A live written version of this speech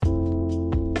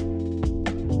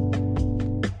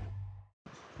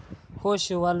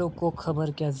होश वालों को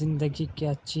खबर क्या जिंदगी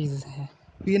क्या चीज है।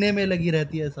 पीने में लगी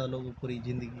रहती है सालों को पूरी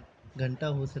जिंदगी, घंटा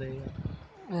होश रहेगा।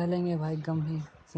 रह लेंगे भाई गम ही।